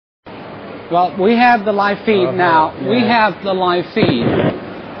Well, we have the live feed now. Yeah. We have the live feed.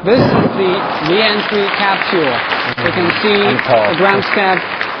 This is the re-entry capsule. You can see the ground staff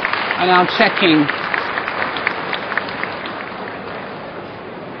are now checking.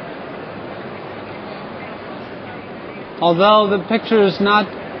 Although the picture is not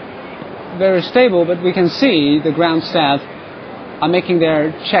very stable, but we can see the ground staff are making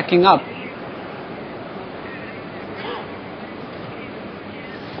their checking up.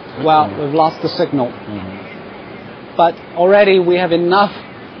 Well, we've lost the signal. But already we have enough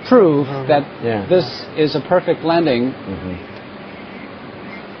proof that this is a perfect landing.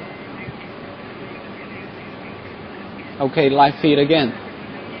 Okay, live feed again.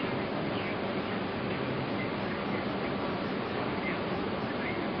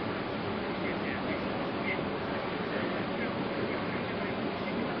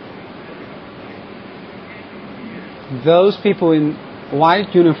 Those people in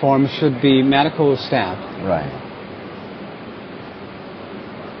white uniform should be medical staff. Right.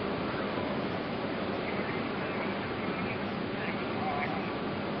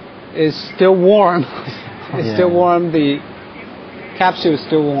 It's still warm. It's still warm. The capsule is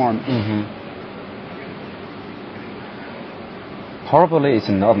still warm. Probably it's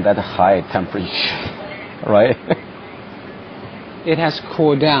not that high temperature, right? It has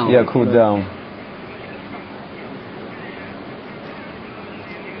cooled down. Yeah, cooled down.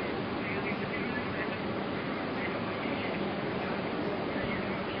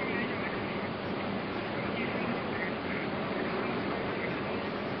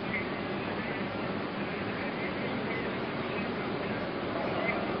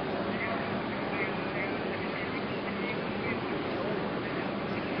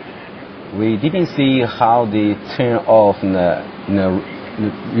 We didn't see how they turn off the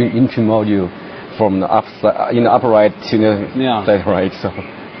entry module from the upside, upright to the side right. So.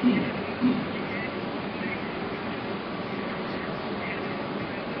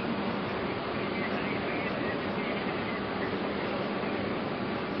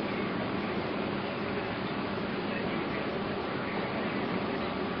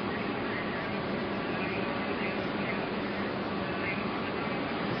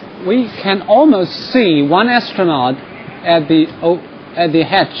 We can almost see one astronaut at the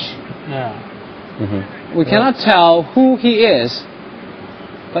hatch. We cannot tell who he is,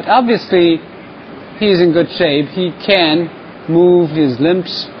 but obviously he is in good shape. He can move his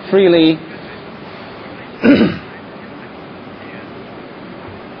limbs freely.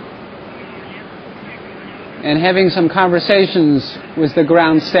 And having some conversations with the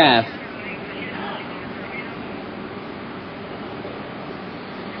ground staff.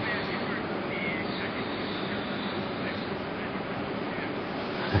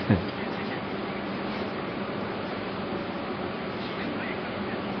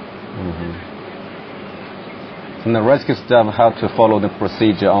 And the rescue staff have to follow the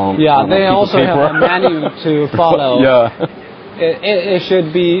procedure on. Yeah, they also have a manual to follow. It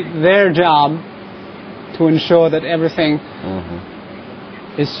should be their job to ensure that everything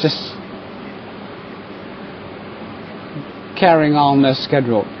is just carrying on as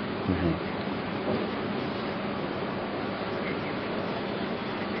scheduled.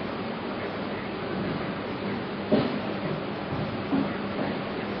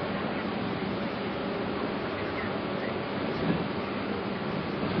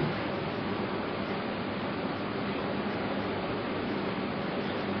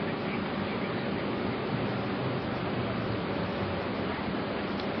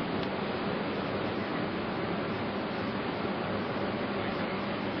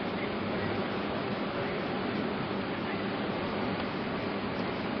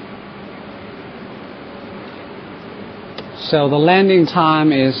 So the landing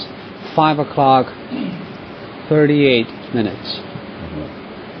time is 5:38.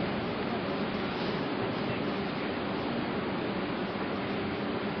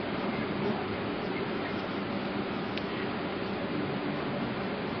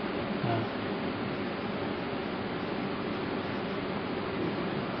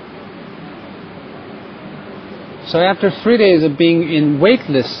 So after 3 days of being in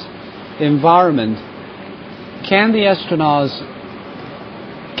weightless environment, can the astronauts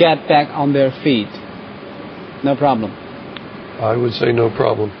get back on their feet? No problem. I would say no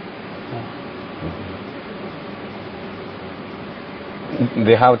problem.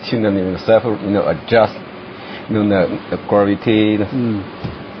 They have to adjust the gravity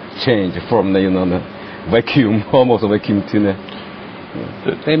change from the vacuum, almost vacuum to the.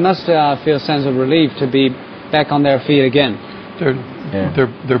 They must feel a sense of relief to be back on their feet again.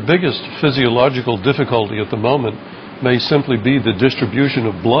 Their biggest physiological difficulty at the moment may simply be the distribution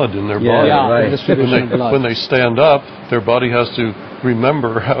of blood in their body. Yeah, right. the distribution of blood. When they stand up, their body has to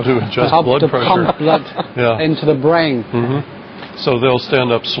remember how to adjust Help blood to pressure. pump blood into the brain. So they'll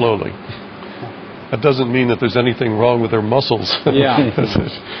stand up slowly. That doesn't mean that there's anything wrong with their muscles. Yeah.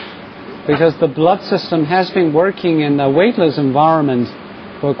 Because the blood system has been working in a weightless environment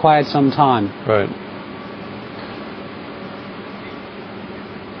for quite some time. Right.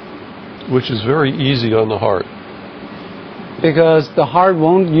 Which is very easy on the heart. Because the heart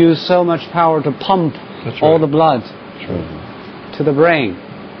won't use so much power to pump all the blood to the brain.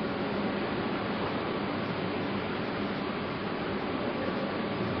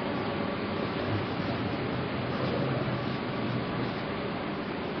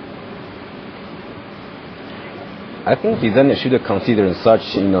 I think designer should consider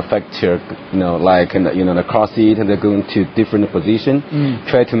such factor, like the car seat and they're going to different position.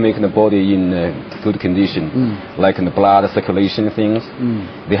 Try to make the body in good condition, like the blood circulation things.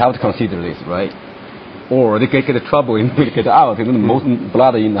 They have to consider this, right? Or they get trouble when they get out. Most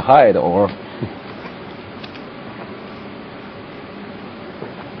blood in the head or.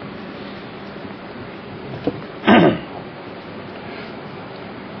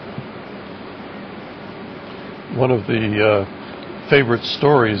 One of the favorite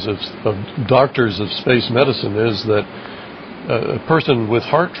stories of doctors of space medicine is that a person with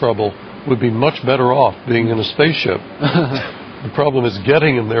heart trouble would be much better off being in a spaceship. The problem is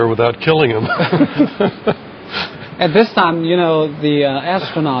getting him there without killing him. At this time, the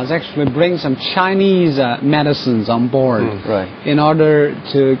astronauts actually bring some Chinese medicines on board in order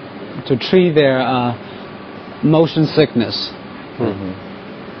to treat their motion sickness.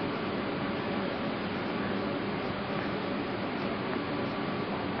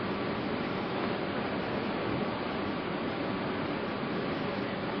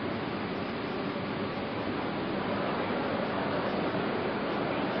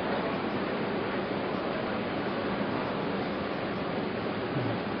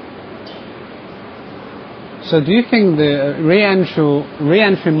 So do you think the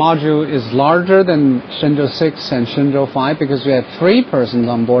re-entry module is larger than Shenzhou-6 and Shenzhou-5 because we have 3 persons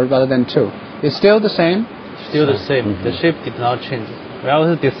on board rather than 2? It's still the same? Still the same. The shape did not change. Well,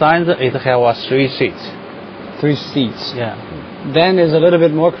 the design, it has 3 seats. 3 seats. Yeah. Then it's a little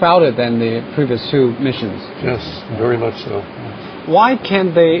bit more crowded than the previous 2 missions. Yes, very much so. Why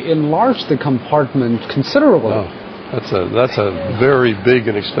can't they enlarge the compartment considerably? Oh, that's a very big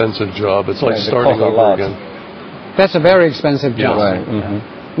and expensive job. It's like starting over again. That's a very expensive job.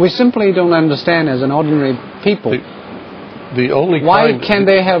 Right. We simply don't understand as an ordinary people. The only Why can't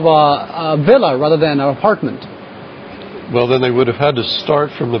they have a villa rather than an apartment? Well, then they would have had to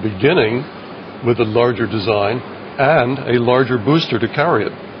start from the beginning with a larger design and a larger booster to carry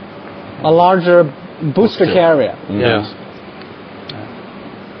it. A larger booster carrier. Yes.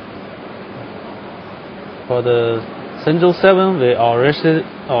 For the Shenzhou-7, we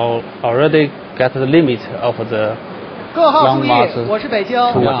already get the limit of the long mass 2.5.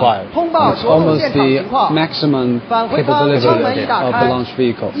 It's almost the maximum capability of the launch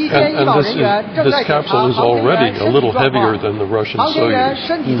vehicle. And this capsule is already a little heavier than the Russian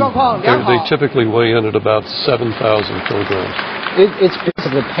Soyuz. They typically weigh in at about 7,000 kilograms. It's because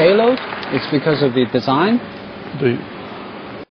of the payload? It's because of the design?